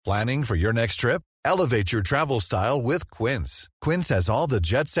Planning for your next trip? Elevate your travel style with Quince. Quince has all the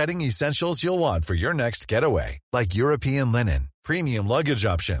jet-setting essentials you'll want for your next getaway, like European linen, premium luggage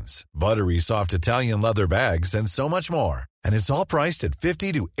options, buttery soft Italian leather bags, and so much more. And it's all priced at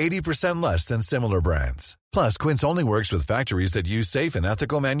 50 to 80% less than similar brands. Plus, Quince only works with factories that use safe and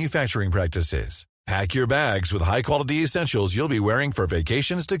ethical manufacturing practices. Pack your bags with high-quality essentials you'll be wearing for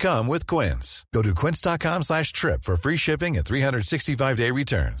vacations to come with Quince. Go to quince.com/trip for free shipping and 365-day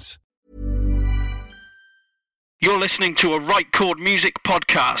returns. You're listening to a Right Chord Music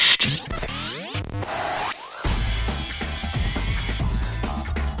podcast.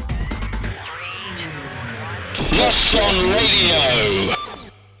 Lost on Radio.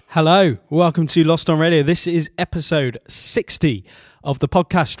 Hello, welcome to Lost on Radio. This is episode 60 of the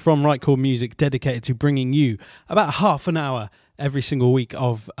podcast from Right Chord Music, dedicated to bringing you about half an hour every single week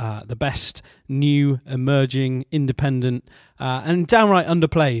of the best new, emerging, independent, and downright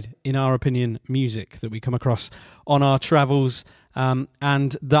underplayed, in our opinion, music that we come across on our travels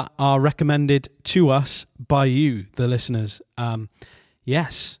and that are recommended to us by you, the listeners.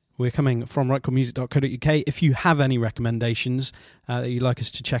 Yes. We're coming from rightchordmusic.co.uk. If you have any recommendations that you'd like us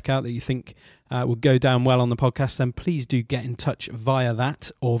to check out that you think would go down well on the podcast, then please do get in touch via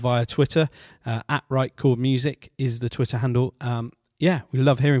that or via Twitter. At Right Chord Music is the Twitter handle. We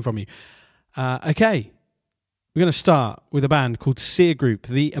love hearing from you. Okay, we're going to start with a band called Sear Group.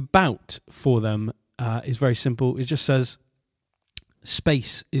 The about for them is very simple. It just says,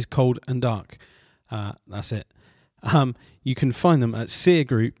 space is cold and dark. That's it. You can find them at Sear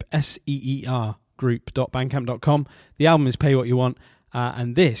Group, SEER group.bandcamp.com. The album is Pay What You Want,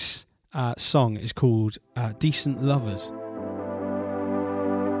 and this song is called Decent Lovers.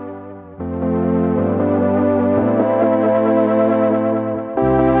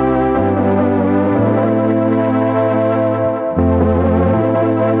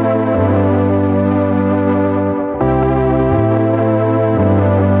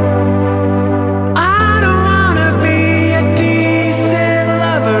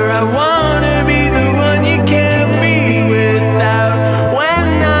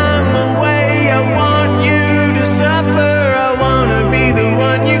 When I'm away, I want you to suffer.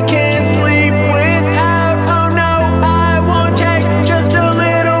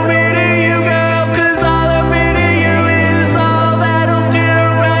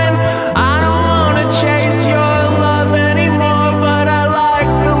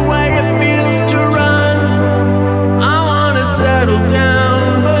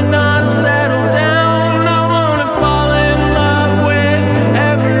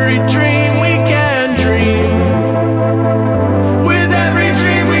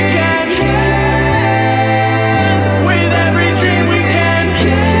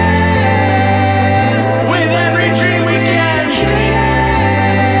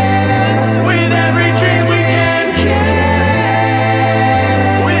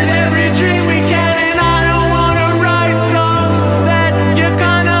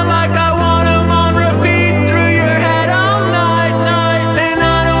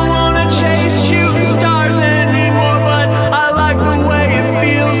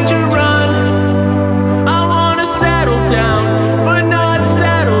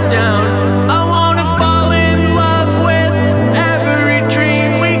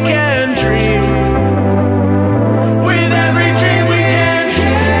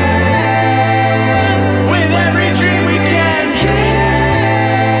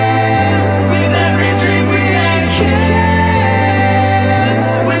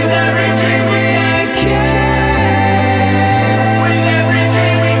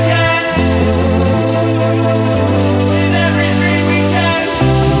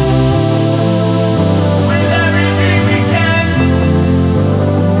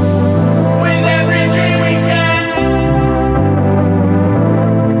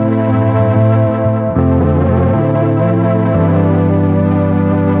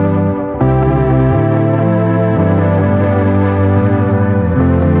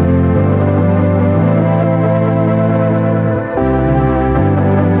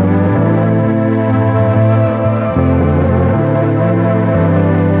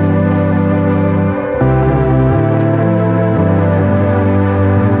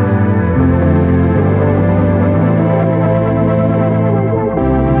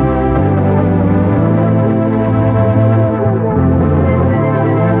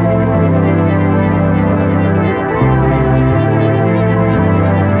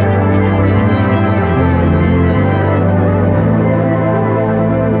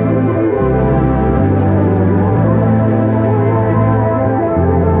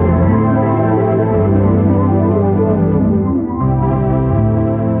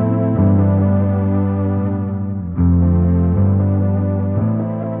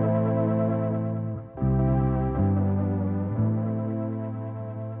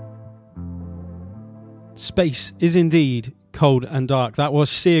 Space is indeed cold and dark. That was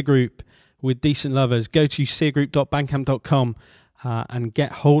Sear Group with Decent Lovers. Go to seargroup.bandcamp.com and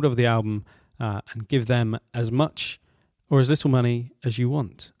get hold of the album and give them as much or as little money as you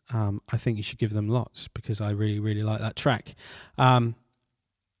want. I think you should give them lots because I really, really like that track.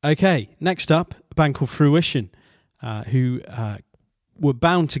 Okay, next up, a band called Fruition, who were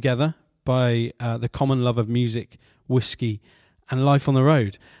bound together by the common love of music, whiskey, and life on the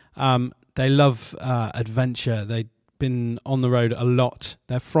road. They love adventure. They've been on the road a lot.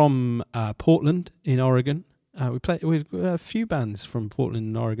 They're from Portland in Oregon. We play with a few bands from Portland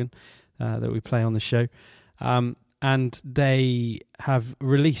in Oregon that we play on the show. And they have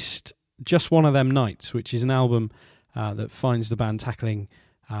released Just One of Them Nights, which is an album that finds the band tackling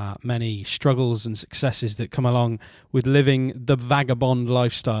many struggles and successes that come along with living the vagabond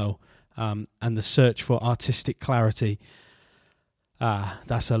lifestyle and the search for artistic clarity.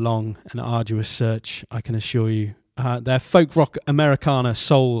 That's a long and arduous search, I can assure you. They're folk rock, Americana,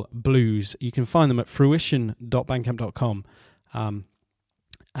 soul, blues. You can find them at fruition.bandcamp.com.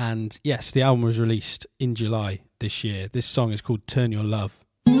 And yes, the album was released in July this year. This song is called Turn Your Love.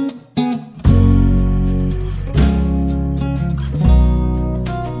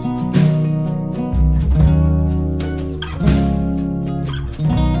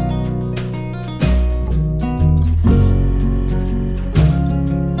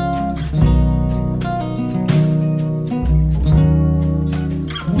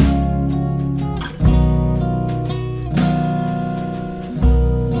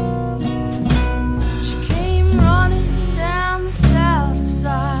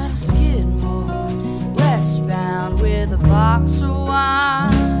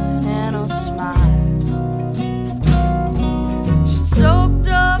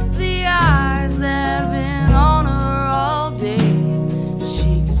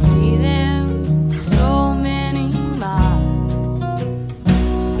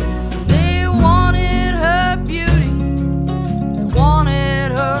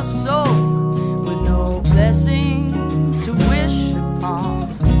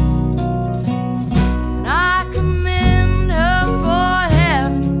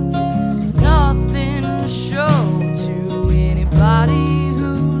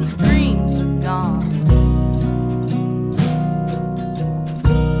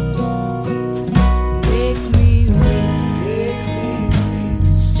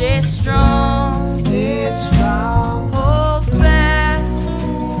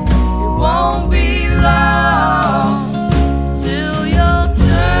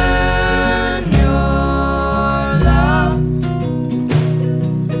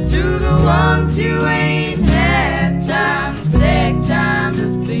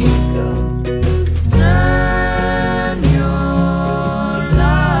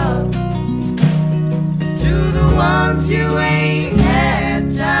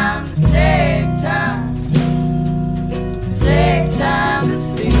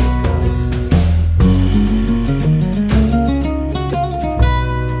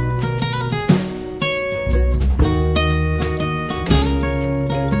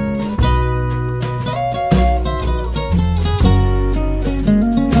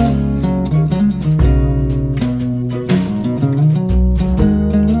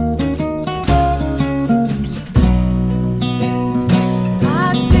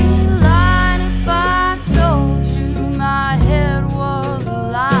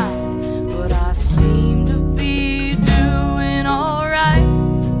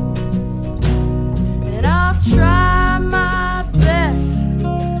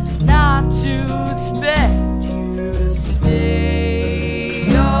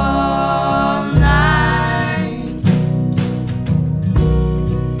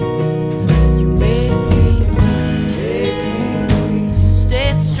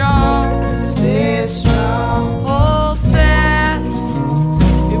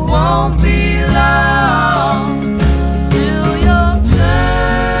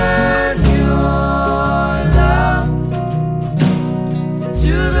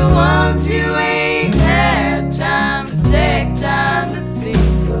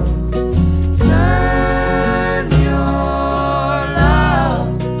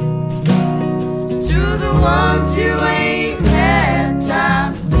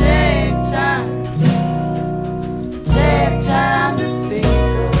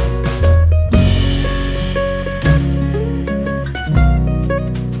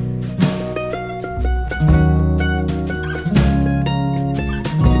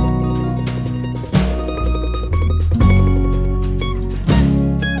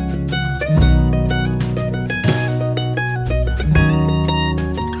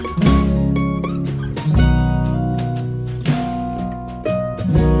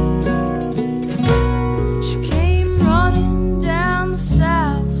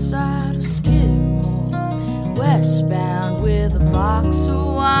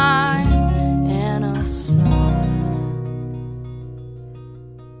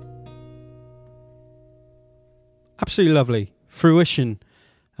 Absolutely lovely. Fruition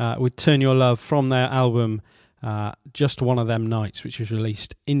with Turn Your Love from their album Just One of Them Nights, which was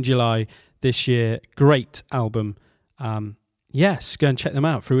released in July this year. Great album. Yes, go and check them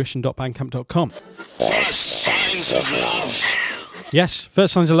out, fruition.bandcamp.com. First signs of love. Yes,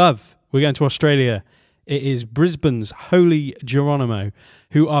 First Signs of Love. We're going to Australia. It is Brisbane's Holy Geronimo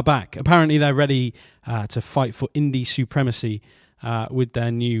who are back. Apparently they're ready to fight for indie supremacy with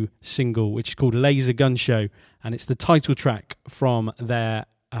their new single, which is called Laser Gun Show, and it's the title track from their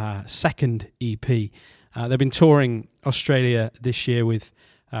second EP. They've been touring Australia this year with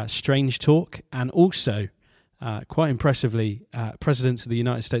Strange Talk, and also, quite impressively, Presidents of the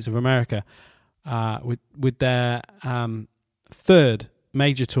United States of America with their third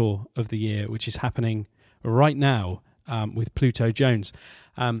major tour of the year, which is happening right now with Pluto Jones.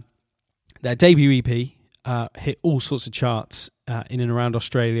 Their debut EP hit all sorts of charts in and around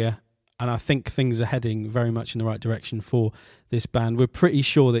Australia, and I think things are heading very much in the right direction for this band. We're pretty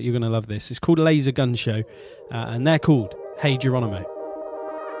sure that you're going to love this. It's called Laser Gun Show, and they're called Hey Geronimo.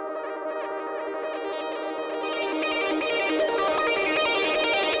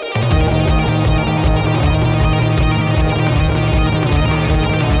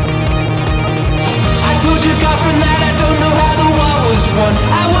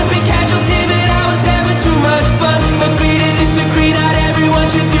 I would be casualty, but I was having too much fun. Agreed to disagree, not everyone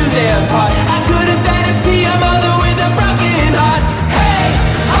should do their part. I couldn't bear to see a mother with a broken heart. Hey,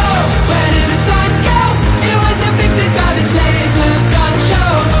 oh, where did the sun go? It was evicted by this laser gun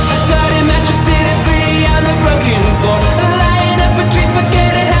show. A dirty mattress sitting pretty on the broken floor, lying up a tree,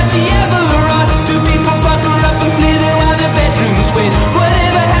 forgetting how she ever wrought. Two people buckle up and slither while the bedroom sways.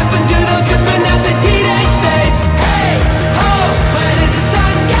 Whatever happened to those good for nothing teenage days? Hey, oh, where did the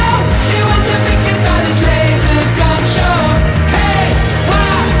sun go? It was evicted by this laser gun show. Hey, why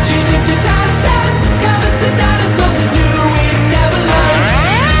do you think the time's done? Covers the dinosaurs and knew we'd never learn.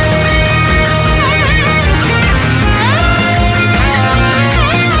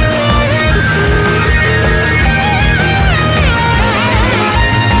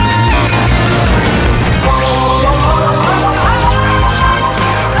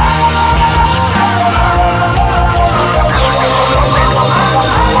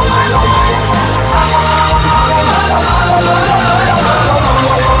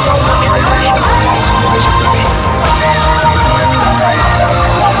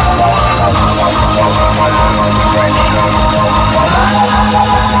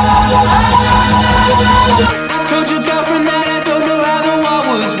 I told your girlfriend that I don't know how the war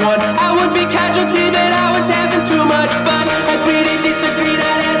was won. I would be casualty, but I was having too much fun. Agreed to disagree,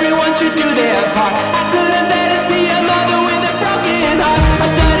 not everyone should do their part. I couldn't bear to see a mother with a broken heart. A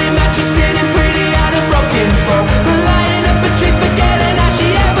dirty mattress sitting pretty on a broken floor, lying up a tree, forgetting how she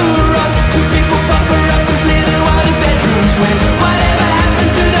ever wrought. Two people buckle up and slither while the bedroom sways. Whatever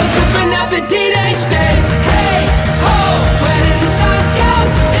happened to those good for nothing teenage days? Hey, oh, where did the sun go?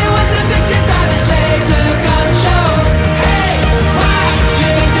 It was evicted by this laser gun show. Hey, why do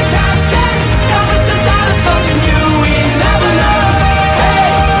you think the time's dead? Covers the dinosaurs and you we'd never learn. Hey,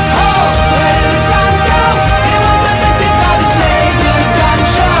 oh, where did the sun go? It was evicted by this laser gun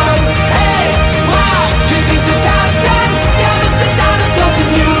show. Hey, why do you think the time's dead? Covers the dinosaurs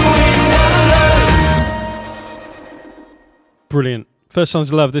and you we'd never learn. Brilliant. First Signs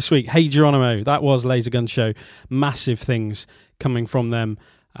of Love this week. Hey Geronimo. That was Laser Gun Show. Massive things coming from them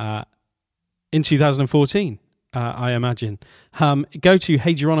in 2014, I imagine. Go to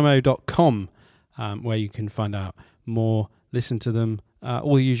heygeronimo.com where you can find out more, listen to them,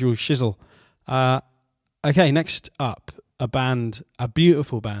 all the usual shizzle. Okay, next up, a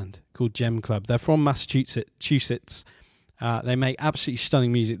beautiful band called Gem Club. They're from Massachusetts. They make absolutely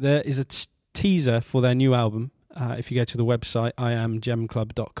stunning music. There is a teaser for their new album. If you go to the website,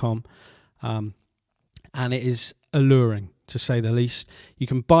 iamgemclub.com, and it is alluring, to say the least. You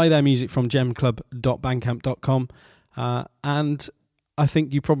can buy their music from gemclub.bandcamp.com, and I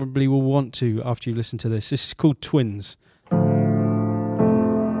think you probably will want to after you listen to this. This is called Twins.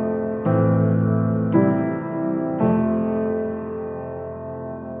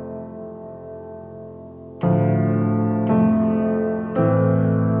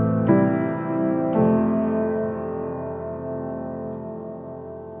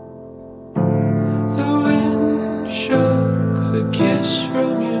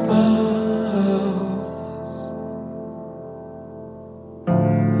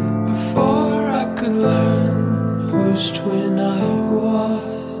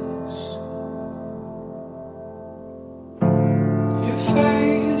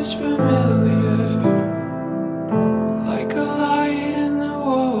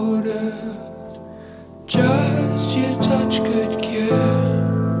 Just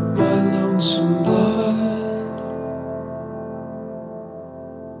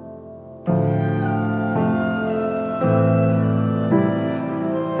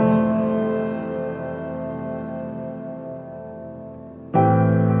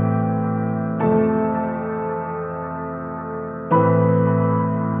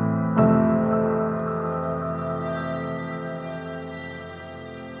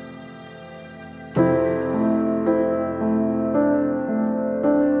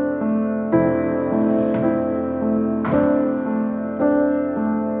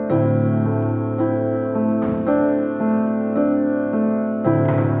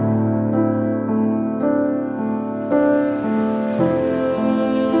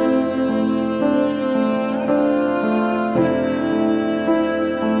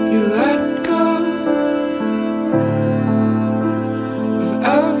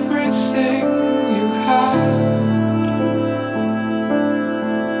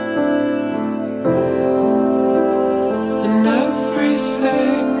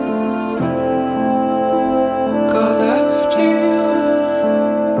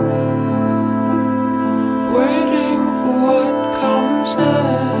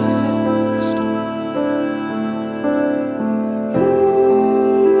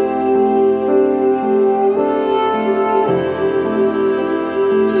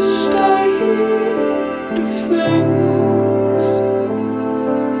state of things.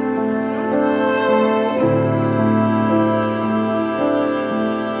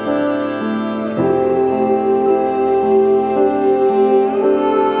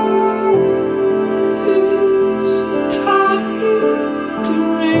 Is tied to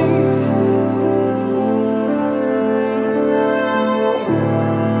me.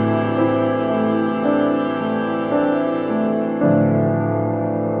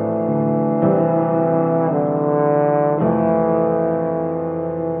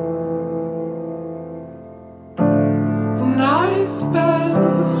 And I've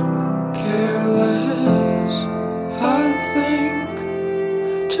been careless, I think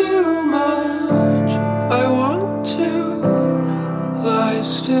too much. I want to lie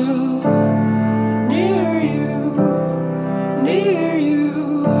still near you, near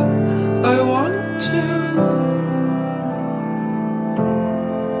you. I want to.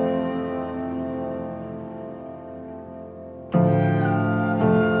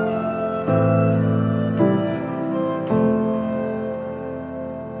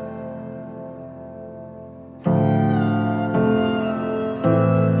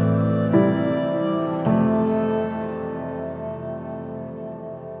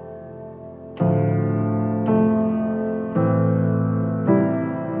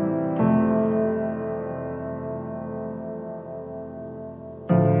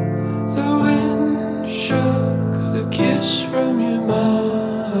 The wind shook the kiss from your mouth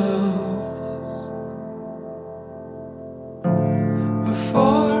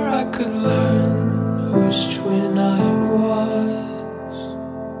before I could learn whose twin I was.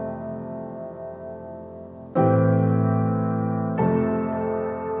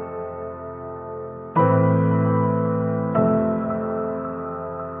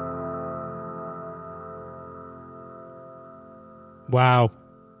 Wow.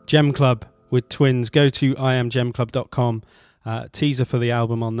 Gem Club with Twins. Go to iamgemclub.com. Teaser for the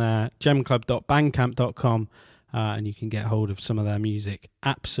album on there. gemclub.bandcamp.com. And you can get hold of some of their music.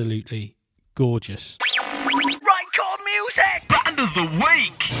 Absolutely gorgeous. Right Chord Music! Band of the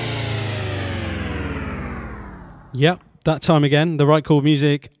Week! Yep, that time again. The Right Chord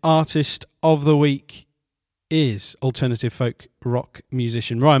Music Artist of the Week is alternative folk rock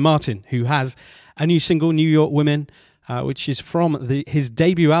musician Ryan Martin, who has a new single, New York Women, which is from his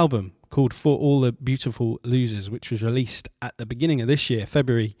debut album called For All the Beautiful Losers, which was released at the beginning of this year,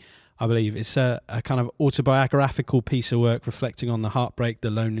 February, I believe. It's a kind of autobiographical piece of work reflecting on the heartbreak, the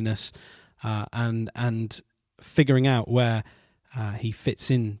loneliness, and figuring out where he fits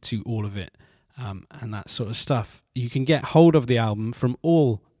into all of it, and that sort of stuff. You can get hold of the album from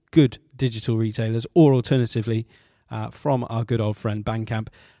all good digital retailers, or alternatively from our good old friend Bandcamp.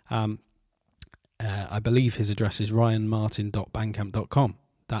 I believe his address is ryanmartin.bandcamp.com.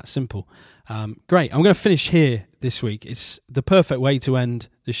 That simple. Great. I'm going to finish here this week. It's the perfect way to end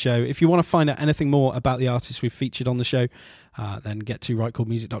the show. If you want to find out anything more about the artists we've featured on the show, then get to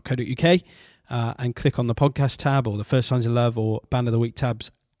rightchordmusic.co.uk and click on the podcast tab or the First Signs of Love or Band of the Week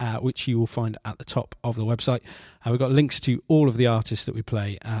tabs, which you will find at the top of the website. We've got links to all of the artists that we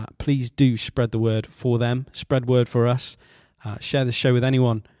play. Please do spread the word for them. Spread word for us. Share the show with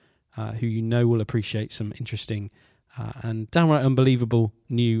anyone who you know will appreciate some interesting and downright unbelievable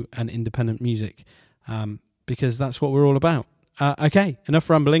new and independent music, because that's what we're all about. Okay, enough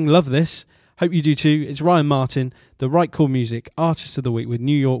rambling. Love this. Hope you do too. It's Ryan Martin, the Right Chord Music Artist of the Week with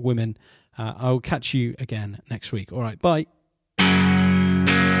New York Women. I'll catch you again next week. All right, bye.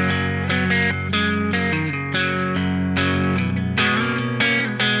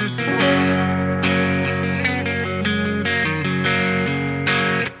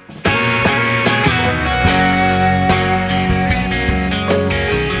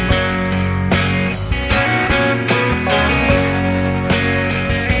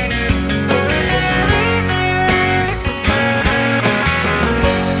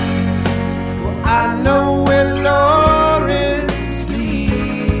 I know where Lawrence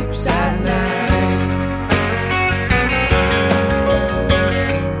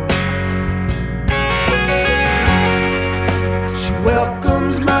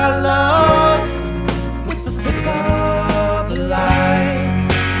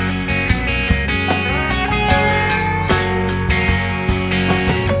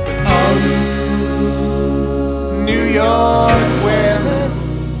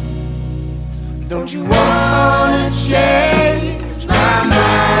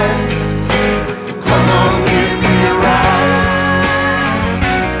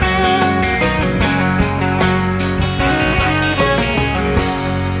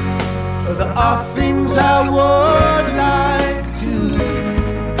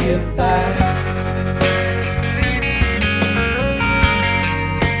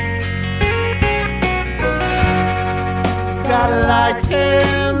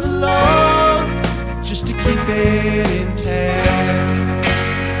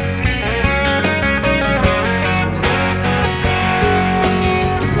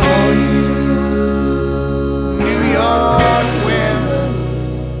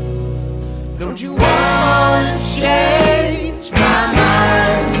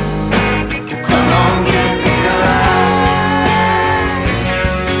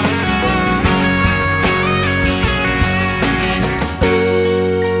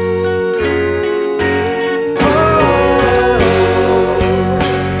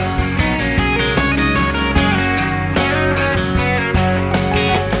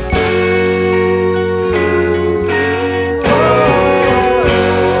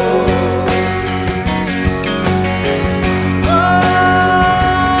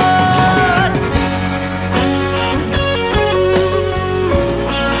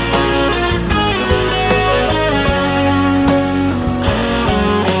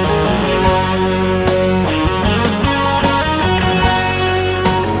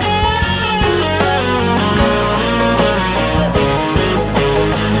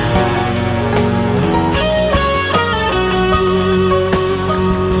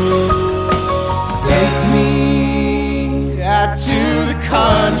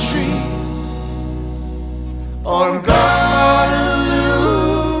country, or I'm gonna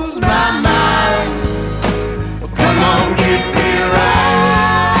lose my mind. Well, come on, get me right.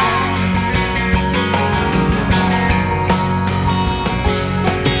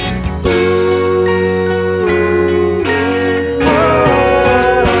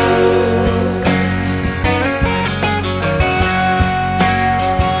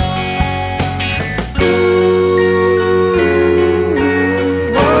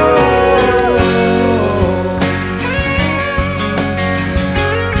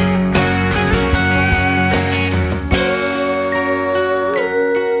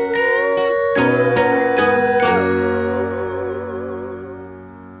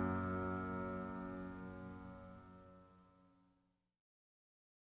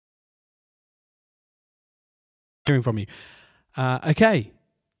 Hearing from you. Okay,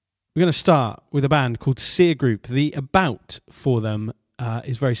 we're going to start with a band called Sear Group. The about for them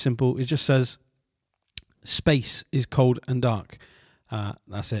is very simple. It just says, space is cold and dark.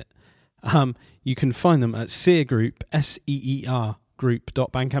 That's it. You can find them at Sear Group, SEER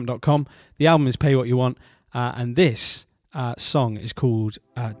group.bandcamp.com. The album is Pay What You Want, and this song is called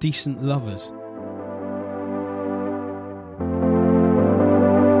Decent Lovers.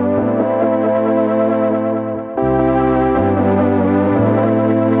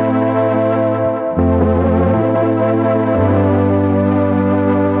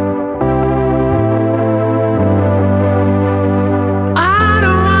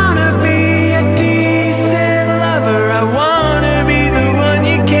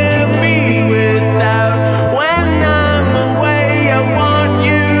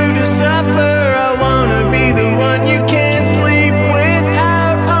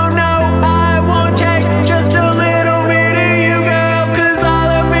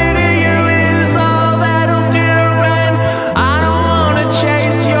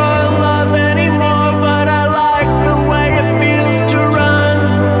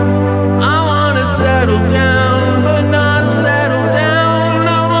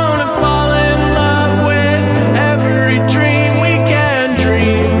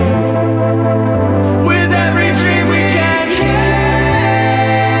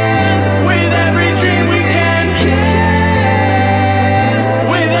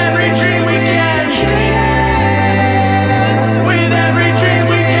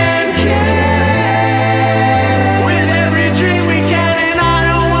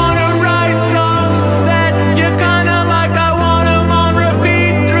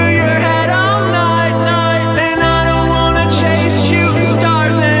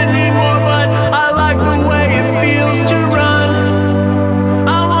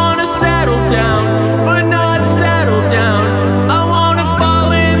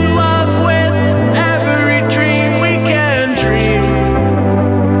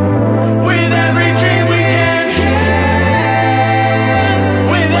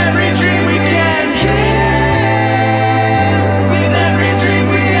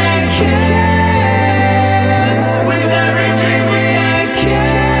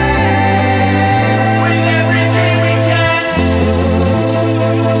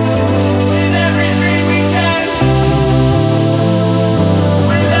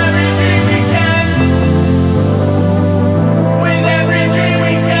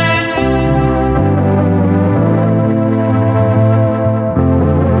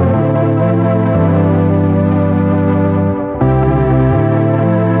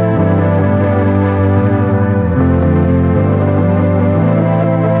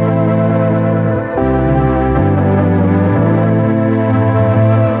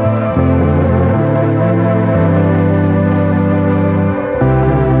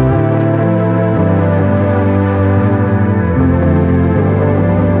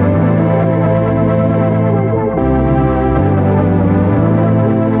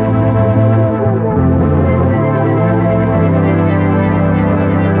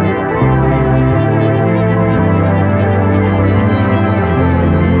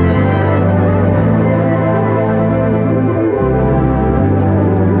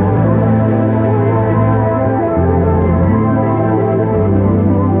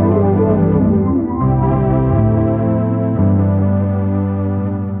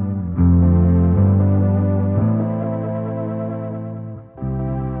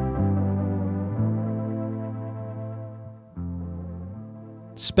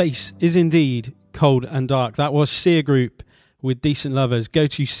 Space is indeed cold and dark. That was Sear Group with Decent Lovers. Go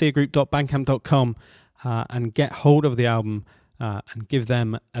to seargroup.bandcamp.com and get hold of the album and give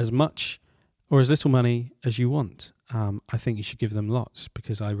them as much or as little money as you want. I think you should give them lots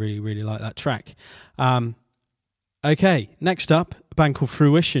because I really, really like that track. Okay, next up, a band called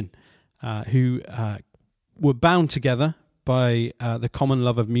Fruition, who were bound together by the common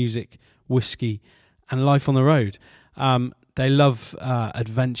love of music, whiskey, and life on the road. They love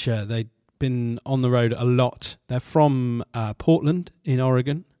adventure. They've been on the road a lot. They're from Portland in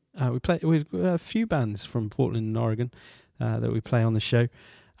Oregon. We play with a few bands from Portland in Oregon that we play on the show.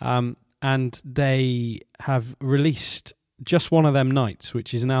 And they have released Just One of Them Nights,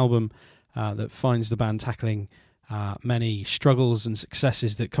 which is an album that finds the band tackling many struggles and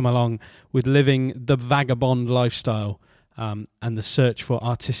successes that come along with living the vagabond lifestyle and the search for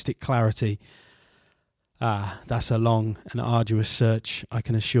artistic clarity. That's a long and arduous search, I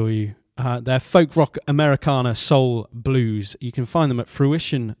can assure you. They're folk rock, Americana, soul, blues. You can find them at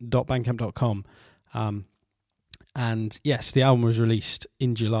fruition.bandcamp.com. And yes, the album was released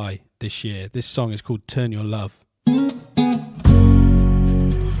in July this year. This song is called Turn Your Love.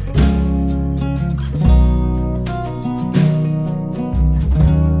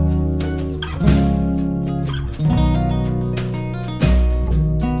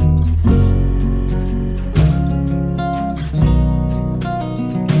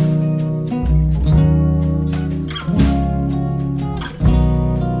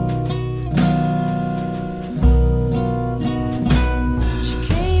 She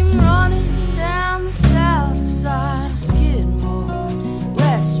came running down the south side.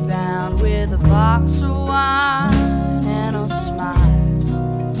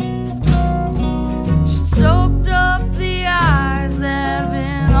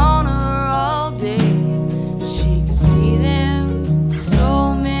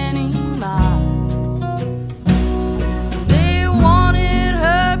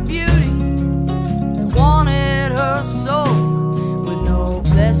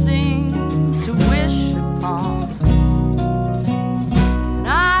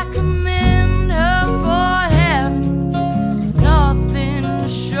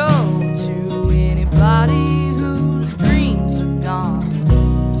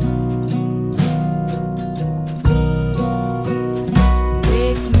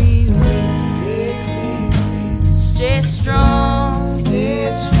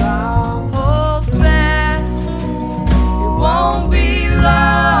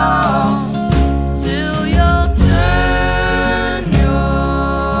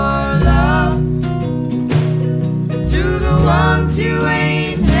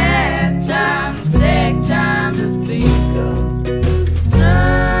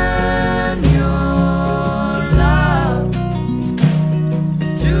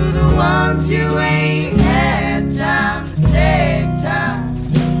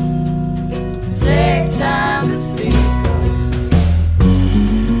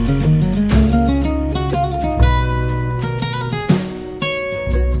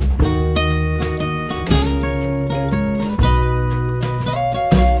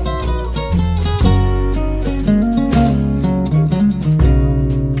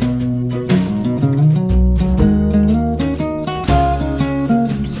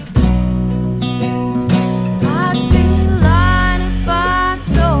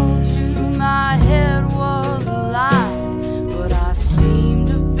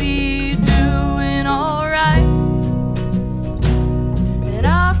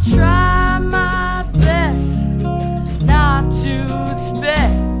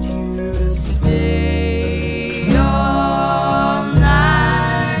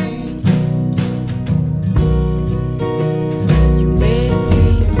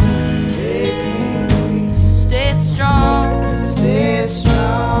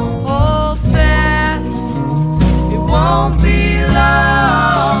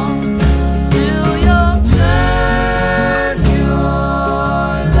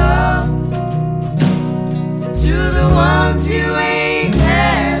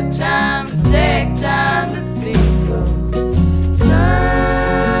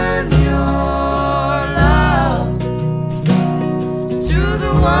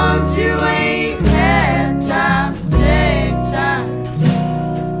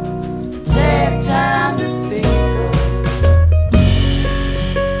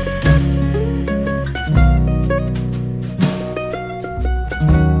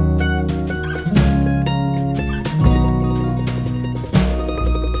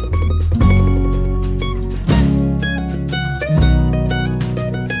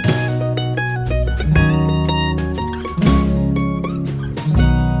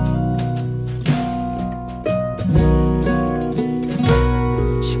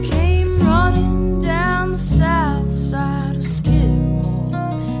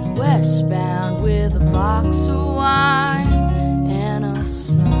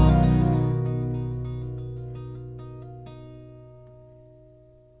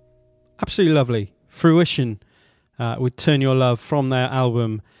 Absolutely lovely. Fruition with Turn Your Love from their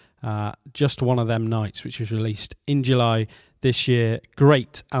album Just One of Them Nights, which was released in July this year.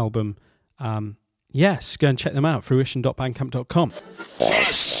 Great album. Yes, go and check them out. Fruition.bandcamp.com.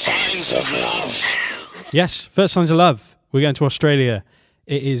 First signs of love. Yes, First Signs of Love. We're going to Australia.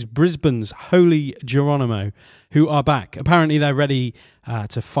 It is Brisbane's Holy Geronimo who are back. Apparently they're ready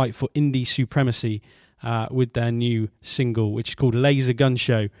to fight for indie supremacy with their new single, which is called Laser Gun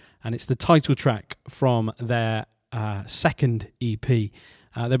Show, and it's the title track from their second EP. They've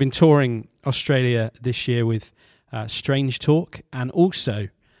been touring Australia this year with Strange Talk, and also,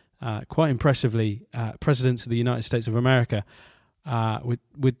 quite impressively, Presidents of the United States of America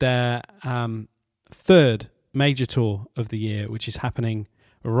with their third major tour of the year, which is happening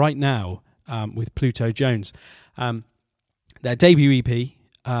right now with Pluto Jones. Their debut EP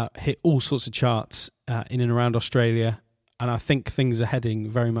hit all sorts of charts in and around Australia, and I think things are heading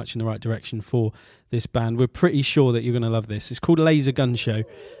very much in the right direction for this band. We're pretty sure that you're going to love this. It's called Laser Gun Show,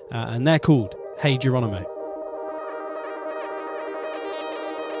 and they're called Hey Geronimo.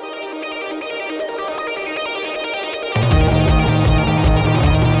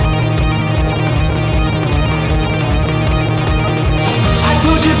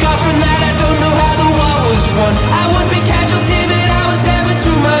 I would be casualty, but I was having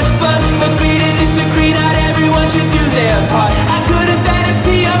too much fun. Agree to disagree, not everyone should do their part. I couldn't bear to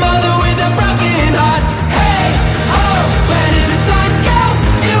see a mother with a broken heart. Hey, oh, where did the sun go?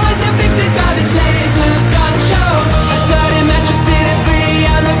 It was evicted by this laser gun show. A dirty mattress sitting pretty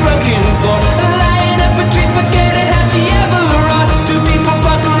on the broken floor, lying up a tree, forgetting how she ever wrought. Two people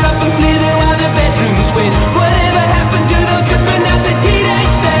buckle up and slither while the bedroom sways. Whatever happened to those good for nothing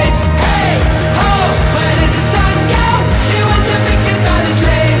teenage days? Hey, oh, where did the sun go? It was evicted by this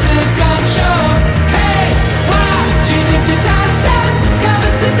laser gun show. Hey, why do you think the time's done?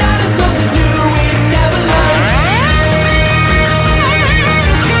 Covers the dinosaurs and knew we'd never learn.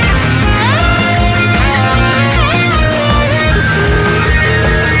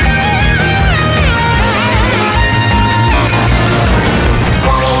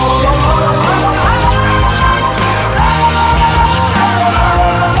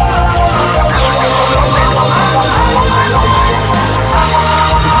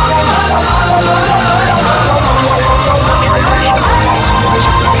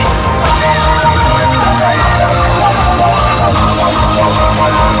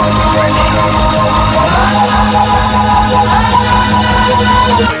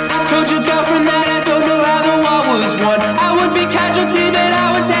 I told your girlfriend that I don't know how the war was won. I would be casualty, but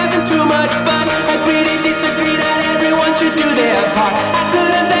I was having too much fun. Agreed to disagree, not everyone should do their part. I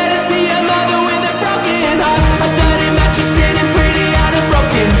couldn't bear to see a mother with a broken heart. A dirty mattress sitting pretty on a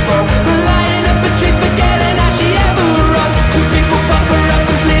broken floor, lying up a tree, forgetting how she ever wrought. Two people buckle up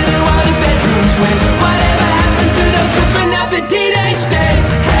and slither while the bedroom sways. Whatever happened to those good for nothing teenage days?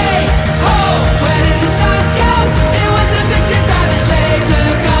 Hey, oh, where did the sun go? It was evicted by this laser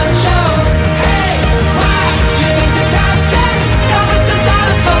gun show. Hey, why do you think the time's done? Covers the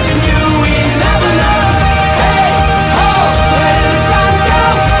dinosaurs and you we'd never learn. Hey, oh, where did the sun go?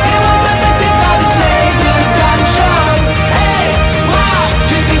 It was evicted by this laser gun show. Hey, why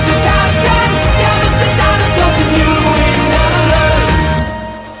do you think the time's done? Covers the dinosaurs and you we'd never learn.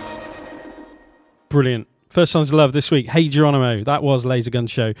 Brilliant. First Signs of Love this week. Hey Geronimo. That was Laser Gun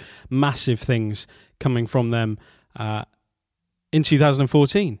Show. Massive things coming from them in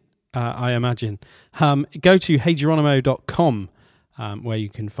 2014, I imagine. Go to heygeronimo.com where you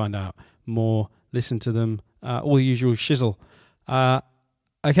can find out more, listen to them, all the usual shizzle.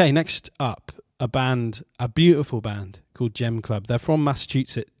 Okay, next up, a beautiful band called Gem Club. They're from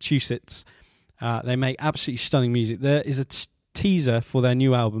Massachusetts. They make absolutely stunning music. There is a teaser for their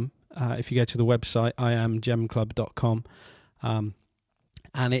new album. If you go to the website, iamgemclub.com, and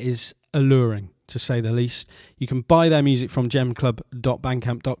it is alluring, to say the least. You can buy their music from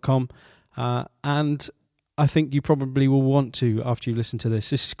gemclub.bandcamp.com, and I think you probably will want to after you listen to this.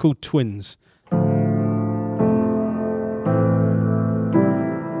 This is called Twins.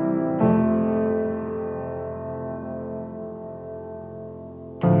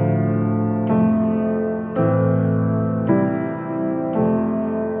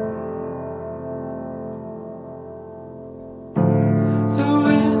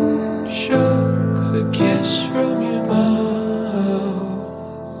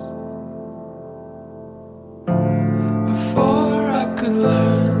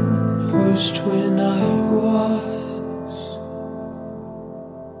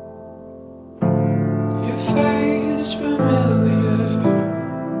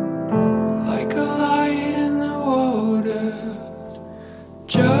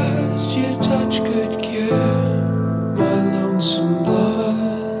 Just which could cure my lonesome blood.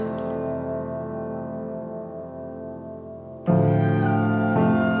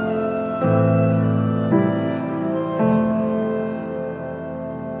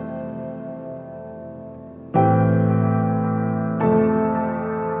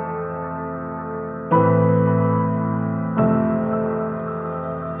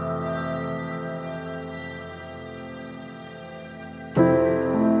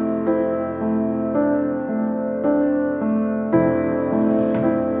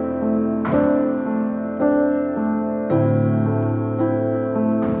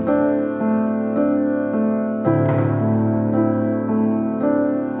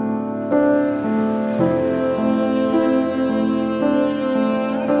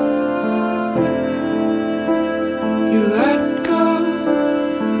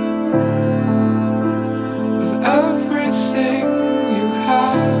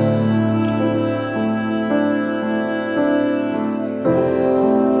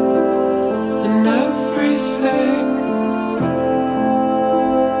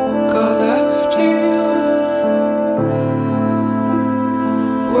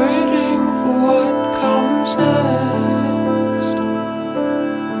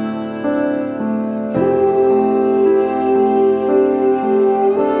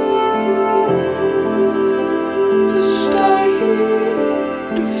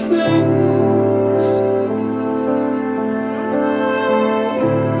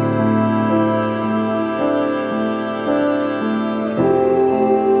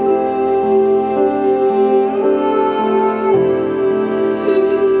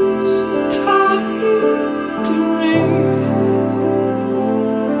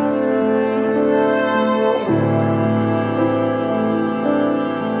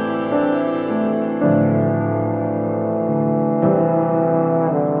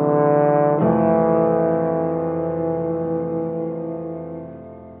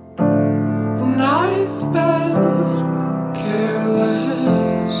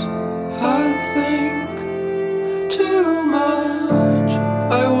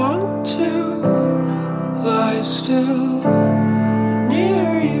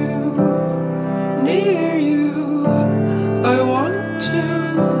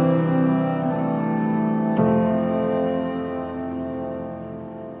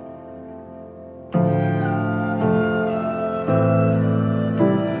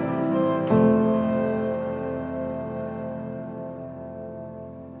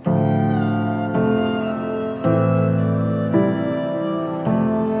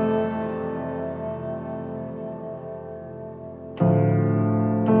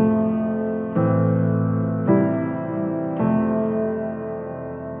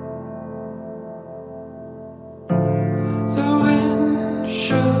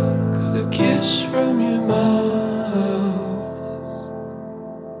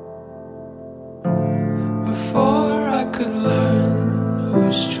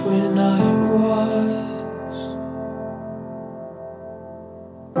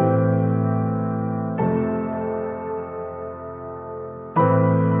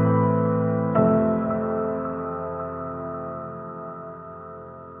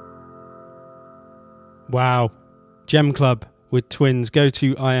 Wow. Gem Club with Twins. Go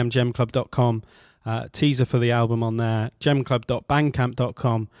to iamgemclub.com. Teaser for the album on there.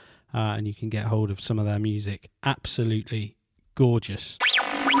 gemclub.bandcamp.com. And you can get hold of some of their music. Absolutely gorgeous.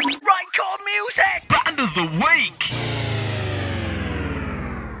 Right Chord Music! Band of the Week!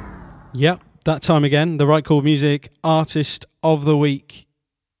 Yep, that time again. The Right Chord Music Artist of the Week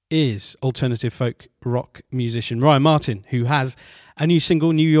is alternative folk rock musician Ryan Martin, who has a new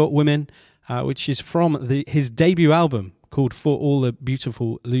single, New York Women, which is from his debut album called For All the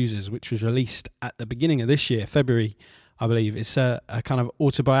Beautiful Losers, which was released at the beginning of this year, February, I believe. It's a kind of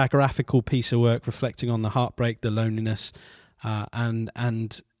autobiographical piece of work reflecting on the heartbreak, the loneliness,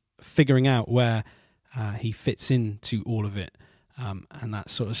 and figuring out where he fits into all of it, and that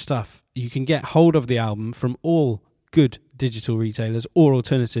sort of stuff. You can get hold of the album from all good digital retailers, or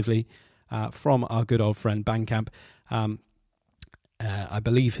alternatively from our good old friend Bandcamp. I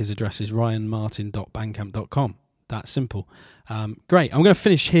believe his address is ryanmartin.bandcamp.com. That simple. Great. I'm going to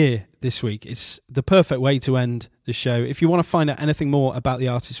finish here this week. It's the perfect way to end the show. If you want to find out anything more about the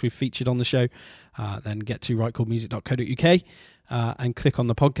artists we've featured on the show, then get to rightchordmusic.co.uk and click on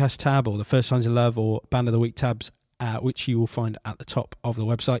the podcast tab or the First Signs of Love or Band of the Week tabs, which you will find at the top of the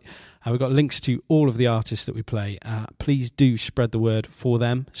website. We've got links to all of the artists that we play. Please do spread the word for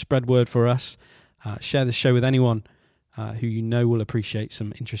them. Spread word for us. Share the show with anyone who you know will appreciate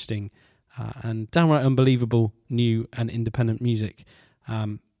some interesting and downright unbelievable new and independent music.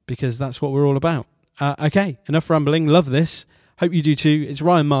 because that's what we're all about. Okay, enough rambling. Love this. Hope you do too. It's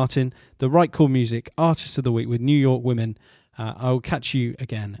Ryan Martin, the Right Chord Music Artist of the Week with New York Women. I'll catch you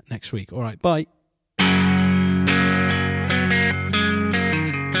again next week. All right, bye.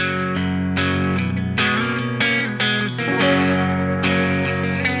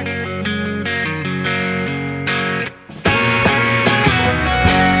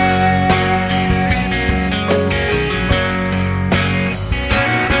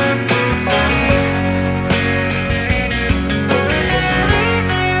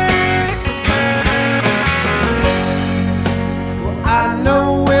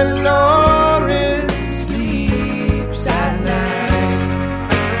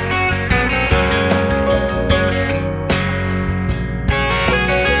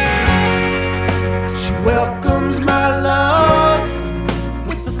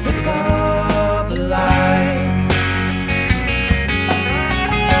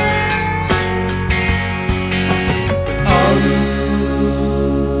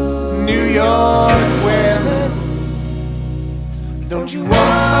 Don't you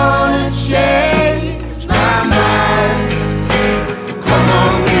wanna change my mind? Come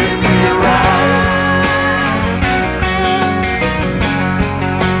on, give me a ride.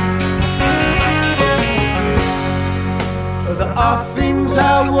 There are things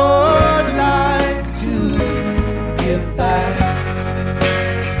I would like to give back.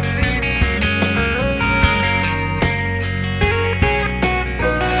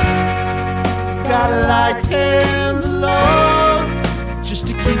 Gotta lighten the load just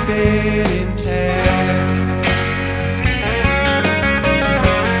to keep it intact.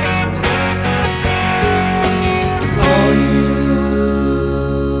 Oh, you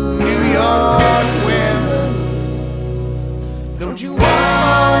New York women, don't you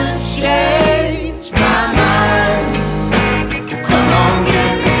wanna change my mind? Come on,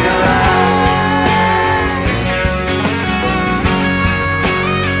 give me a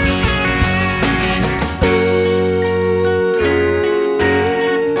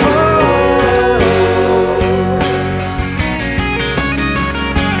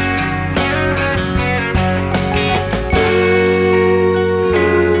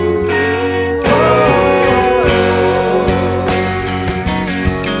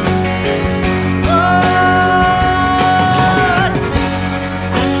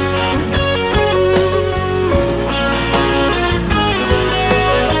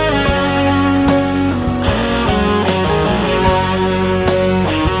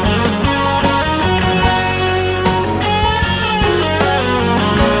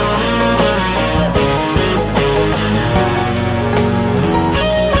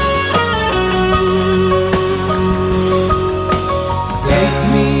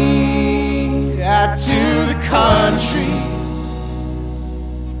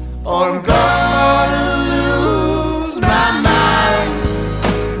or I'm gonna lose my mind.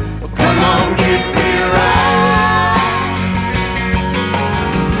 Well, come on, give me a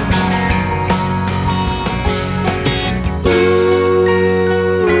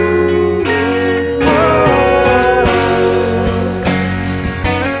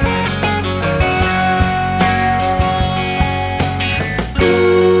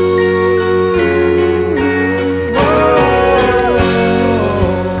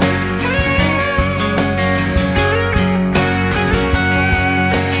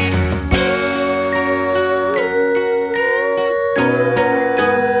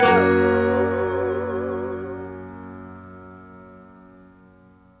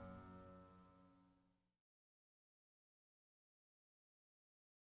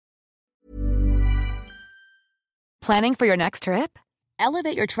Planning for your next trip?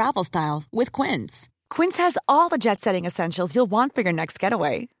 Elevate your travel style with Quince. Quince has all the jet-setting essentials you'll want for your next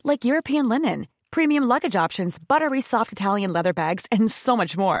getaway, like European linen, premium luggage options, buttery soft Italian leather bags, and so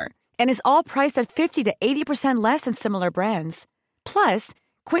much more. And is all priced at 50 to 80% less than similar brands. Plus,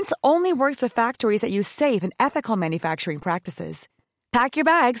 Quince only works with factories that use safe and ethical manufacturing practices. Pack your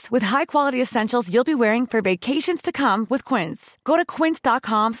bags with high-quality essentials you'll be wearing for vacations to come with Quince. Go to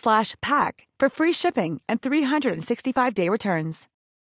quince.com/pack for free shipping and 365-day returns.